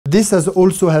This has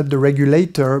also helped the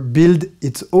regulator build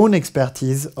its own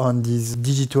expertise on these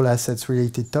digital assets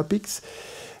related topics.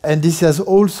 And this has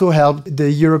also helped the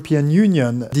European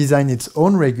Union design its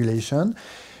own regulation,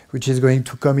 which is going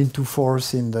to come into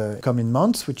force in the coming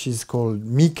months, which is called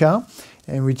MiCa,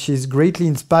 and which is greatly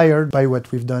inspired by what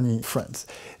we've done in France.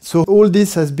 So all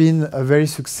this has been a very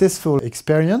successful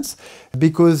experience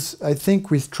because I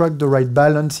think we struck the right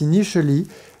balance initially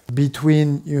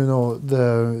between,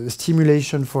 the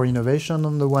stimulation for innovation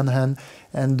on the one hand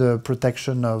and the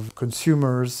protection of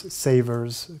consumers,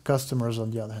 savers, customers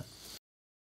on the other hand.